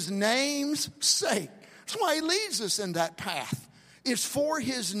 His name's sake. That's why he leads us in that path. It's for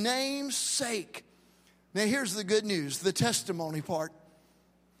his name's sake. Now here's the good news, the testimony part.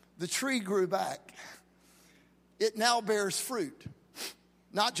 The tree grew back. It now bears fruit.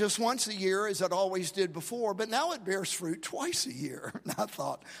 Not just once a year as it always did before, but now it bears fruit twice a year. And I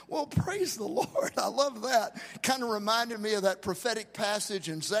thought, well, praise the Lord. I love that. Kind of reminded me of that prophetic passage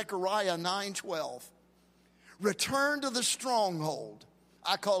in Zechariah 9:12. Return to the stronghold.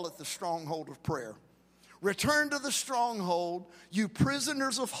 I call it the stronghold of prayer. Return to the stronghold, you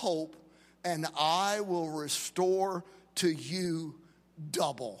prisoners of hope, and I will restore to you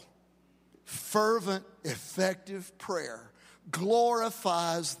double. Fervent, effective prayer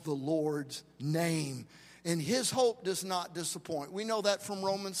glorifies the Lord's name. And his hope does not disappoint. We know that from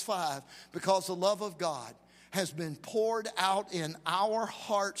Romans 5, because the love of God has been poured out in our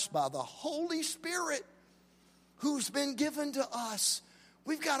hearts by the Holy Spirit who's been given to us.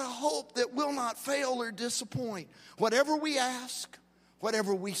 We've got a hope that will not fail or disappoint. Whatever we ask,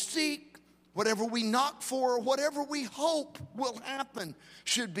 whatever we seek, whatever we knock for, whatever we hope will happen,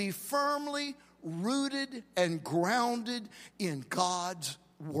 should be firmly rooted and grounded in God's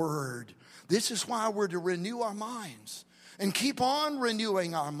word. This is why we're to renew our minds and keep on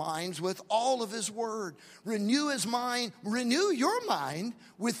renewing our minds with all of his word. Renew your mind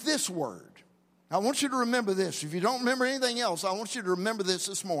with this word. I want you to remember this. If you don't remember anything else, I want you to remember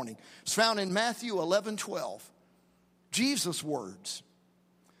this morning. It's found in Matthew 11:12. Jesus' words.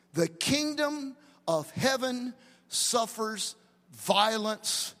 The kingdom of heaven suffers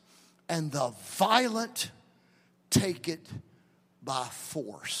violence, and the violent take it by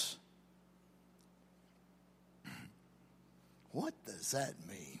force. What does that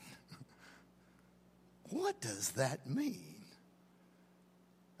mean? What does that mean?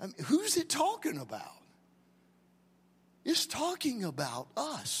 I mean, who's it talking about? It's talking about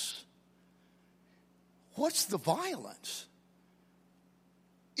us. What's the violence?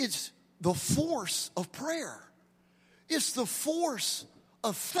 It's the force of prayer. It's the force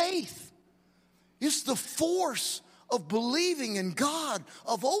of faith. It's the force of believing in God,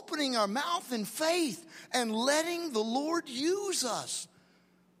 of opening our mouth in faith and letting the Lord use us.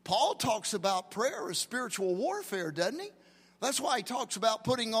 Paul talks about prayer as spiritual warfare, doesn't he? That's why he talks about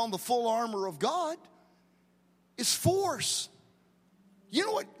putting on the full armor of God. It's force. You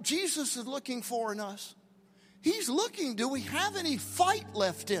know what Jesus is looking for in us? He's looking, do we have any fight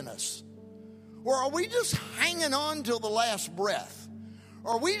left in us? Or are we just hanging on till the last breath?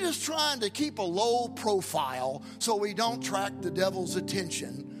 Or are we just trying to keep a low profile so we don't attract the devil's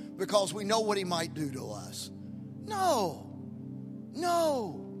attention because we know what he might do to us? No.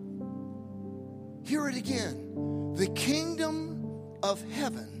 Hear it again. The kingdom of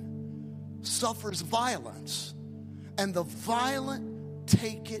heaven suffers violence, and the violent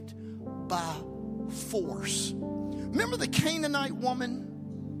take it by force. Remember the Canaanite woman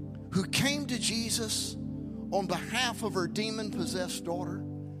who came to Jesus on behalf of her demon-possessed daughter?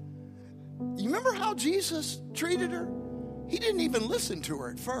 You remember how Jesus treated her? He didn't even listen to her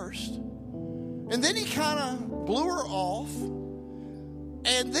at first. And then he kind of blew her off.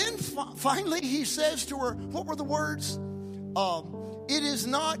 And then finally he says to her, what were the words? It is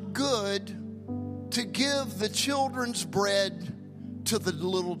not good to give the children's bread to the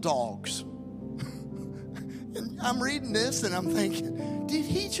little dogs. And I'm reading this and I'm thinking, did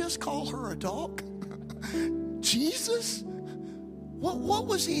he just call her a dog? Jesus? What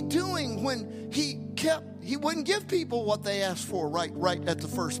was he doing when he wouldn't give people what they asked for right at the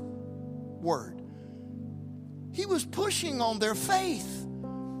first word? He was pushing on their faith.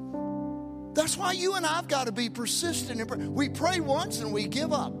 That's why you and I've got to be persistent. We pray once and we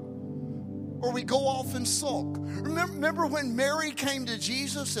give up. Or we go off and sulk. Remember when Mary came to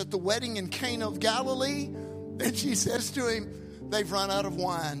Jesus at the wedding in Cana of Galilee? And she says to him, they've run out of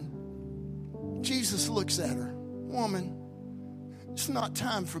wine. Jesus looks at her. Woman, it's not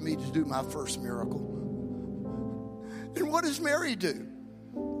time for me to do my first miracle. And what does Mary do?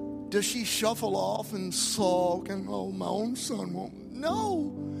 Does she shuffle off and sulk and, oh, my own son won't?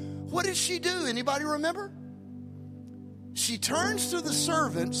 No. What does she do? Anybody remember? She turns to the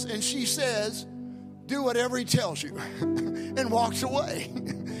servants and she says, do whatever he tells you, and walks away.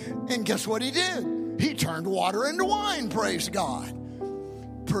 And guess what he did? He turned water into wine, praise God.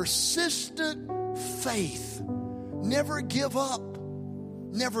 Persistent faith. Never give up.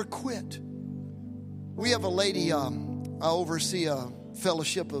 Never quit. We have a lady, I oversee a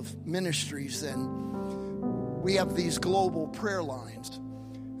fellowship of ministries, and we have these global prayer lines.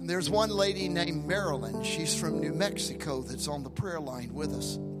 And there's one lady named Marilyn. She's from New Mexico that's on the prayer line with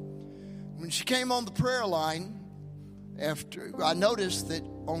us. When she came on the prayer line, after I noticed that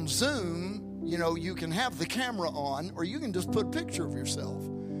on Zoom, you can have the camera on, or you can just put a picture of yourself.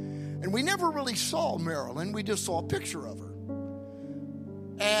 And we never really saw Marilyn. We just saw a picture of her.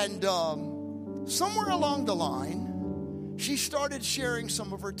 And somewhere along the line, she started sharing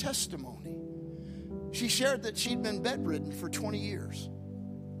some of her testimony. She shared that she'd been bedridden for 20 years.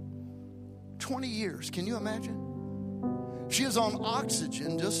 20 years. Can you imagine? She was on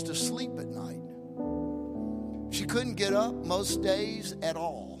oxygen just to sleep at night. She couldn't get up most days at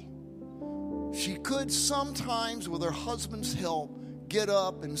all. She could sometimes, with her husband's help, get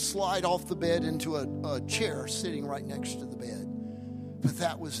up and slide off the bed into a chair sitting right next to the bed. But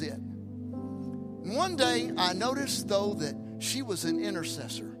that was it. And one day, I noticed, though, that she was an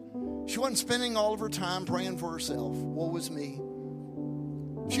intercessor. She wasn't spending all of her time praying for herself. Woe is me.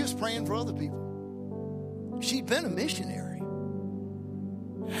 She was praying for other people. She'd been a missionary.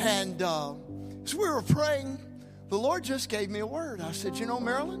 And as we were praying, the Lord just gave me a word. I said,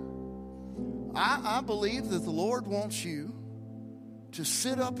 Marilyn, I believe that the Lord wants you to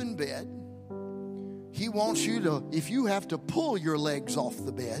sit up in bed. He wants you to, if you have to pull your legs off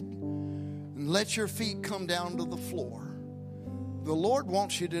the bed and let your feet come down to the floor, the Lord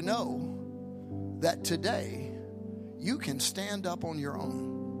wants you to know that today you can stand up on your own.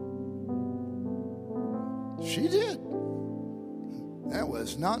 She did. That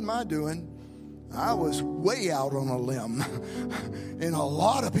was not my doing. I was way out on a limb, and a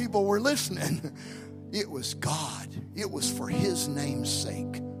lot of people were listening. It was God. It was for His name's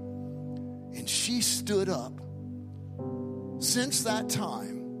sake. And she stood up. Since that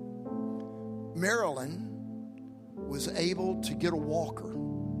time, Marilyn was able to get a walker,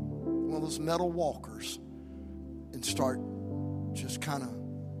 one of those metal walkers, and start just kind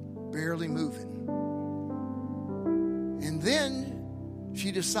of barely moving. And then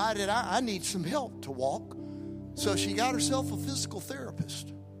she decided, I need some help to walk. So she got herself a physical therapist.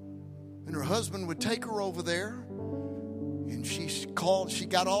 And her husband would take her over there. And she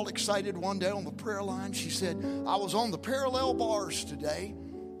got all excited one day on the prayer line. She said, I was on the parallel bars today,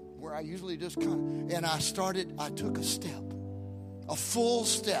 where I usually just and I took a step, a full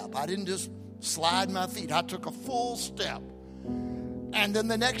step. I didn't just slide my feet. I took a full step. And then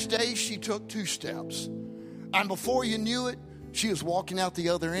the next day she took 2 steps. And before you knew it, she was walking out the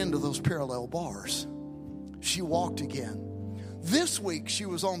other end of those parallel bars. She walked again. This week she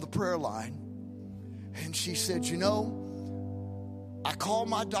was on the prayer line, and she said, I called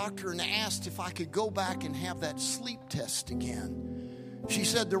my doctor and asked if I could go back and have that sleep test again. She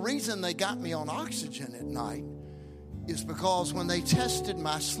said the reason they got me on oxygen at night is because when they tested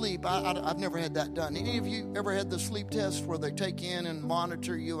my sleep, I've never had that done. Any of you ever had the sleep test where they take you in and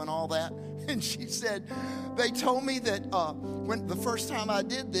monitor you and all that? And she said, they told me that when the first time I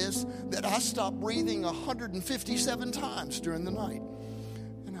did this, that I stopped breathing 157 times during the night.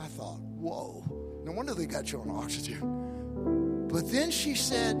 And I thought, whoa, no wonder they got you on oxygen. But then she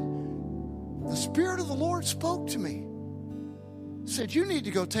said, the Spirit of the Lord spoke to me. Said, you need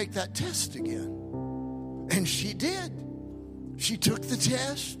to go take that test again. And she did. She took the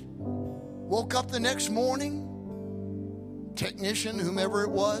test, woke up the next morning. Technician, whomever it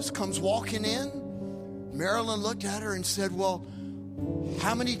was, comes walking in. Marilyn looked at her and said, well,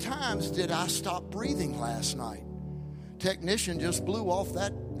 how many times did I stop breathing last night? Technician just blew off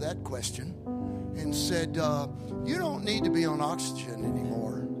that question and said, you don't need to be on oxygen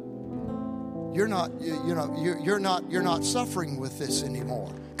anymore. You're not suffering with this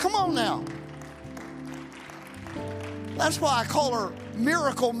anymore. Come on now. That's why I call her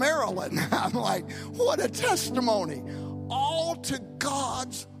Miracle Marilyn. I'm like, what a testimony. All to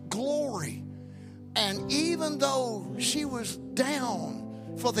God's glory. And even though she was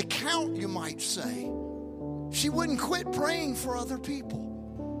down for the count, you might say, she wouldn't quit praying for other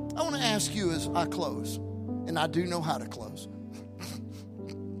people. I want to ask you as I close, and I do know how to close.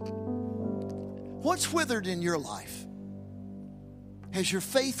 What's withered in your life? Has your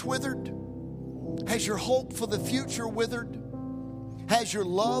faith withered? Has your hope for the future withered? Has your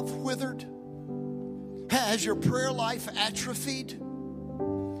love withered? Has your prayer life atrophied?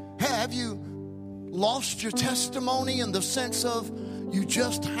 Have you lost your testimony in the sense of you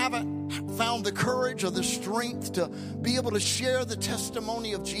just haven't found the courage or the strength to be able to share the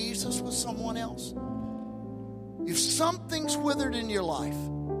testimony of Jesus with someone else? If something's withered in your life,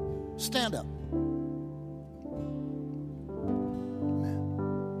 stand up.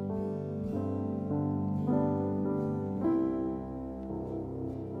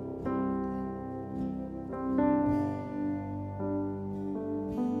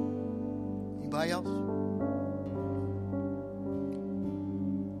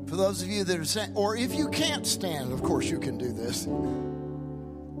 For those of you that are saying, or if you can't stand, of course you can do this.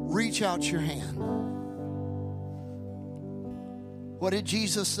 Reach out your hand. What did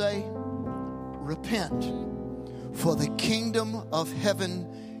Jesus say? Repent, for the kingdom of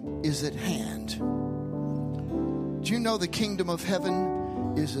heaven is at hand. Do you know the kingdom of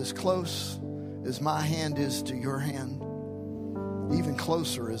heaven is as close as my hand is to your hand? Even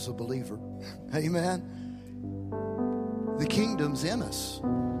closer as a believer. Amen. The kingdom's in us.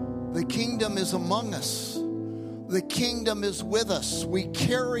 The kingdom is among us. The kingdom is with us. We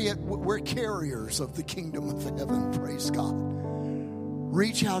carry it. We're carriers of the kingdom of heaven. Praise God.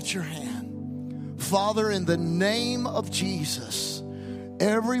 Reach out your hand. Father, in the name of Jesus,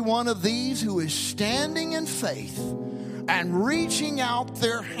 every one of these who is standing in faith and reaching out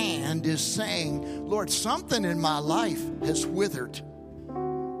their hand is saying, Lord, something in my life has withered,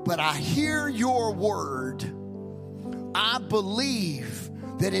 but I hear your word. I believe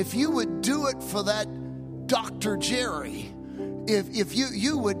that if you would do it for that Dr. Jerry, if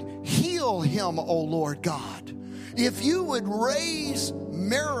you would heal him, oh Lord God, if you would raise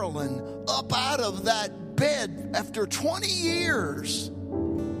Marilyn up out of that bed after 20 years,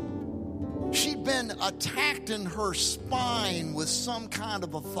 she'd been attacked in her spine with some kind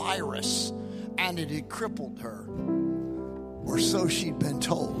of a virus, and it had crippled her, or so she'd been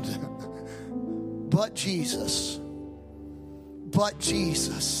told. But Jesus,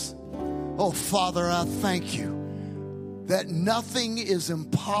 oh Father, I thank you that nothing is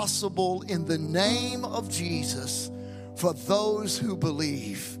impossible in the name of Jesus for those who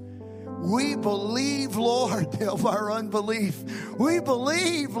believe. We believe, Lord, help our unbelief. We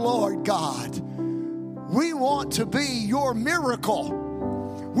believe, Lord God. We want to be your miracle.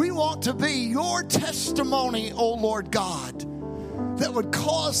 We want to be your testimony, oh Lord God, that would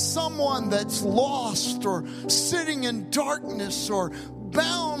cause someone that's lost or sitting in darkness or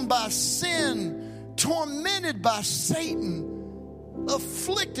bound by sin, tormented by Satan,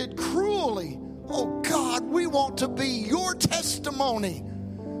 afflicted cruelly. Oh God, we want to be your testimony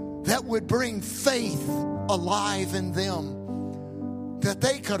that would bring faith alive in them, that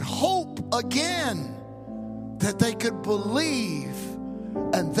they could hope again, that they could believe,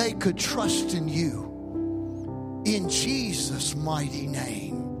 and they could trust in you. In Jesus' mighty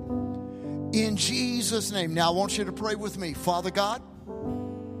name. In Jesus' name. Now I want you to pray with me. Father God,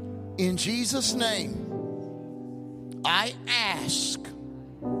 in Jesus' name, I ask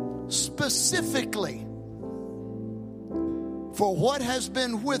specifically for what has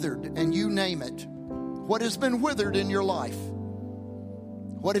been withered, and you name it. What has been withered in your life?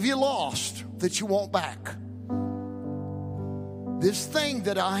 What have you lost that you want back? This thing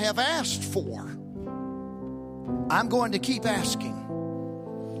that I have asked for, I'm going to keep asking.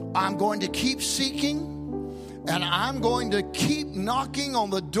 I'm going to keep seeking, and I'm going to keep knocking on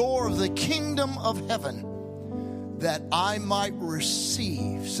the door of the kingdom of heaven that I might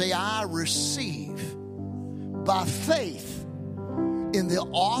receive. Say, I receive by faith in the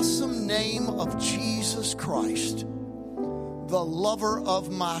awesome name of Jesus Christ, the lover of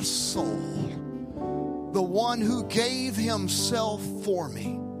my soul, the one who gave himself for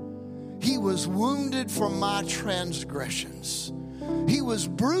me. He was wounded for my transgressions. He was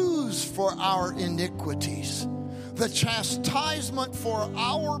bruised for our iniquities. The chastisement for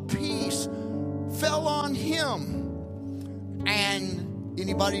our peace fell on him. And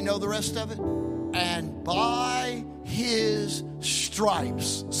anybody know the rest of it? And by his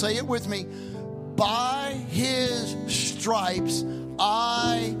stripes, say it with me, by his stripes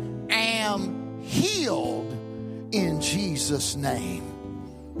I am healed in Jesus' name.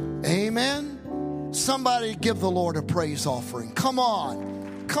 Amen. Somebody give the Lord a praise offering. Come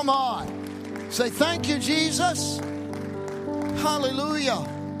on. Come on. Say, thank you, Jesus. Hallelujah.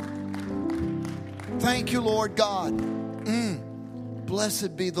 Thank you, Lord God.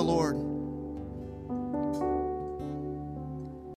 Blessed be the Lord.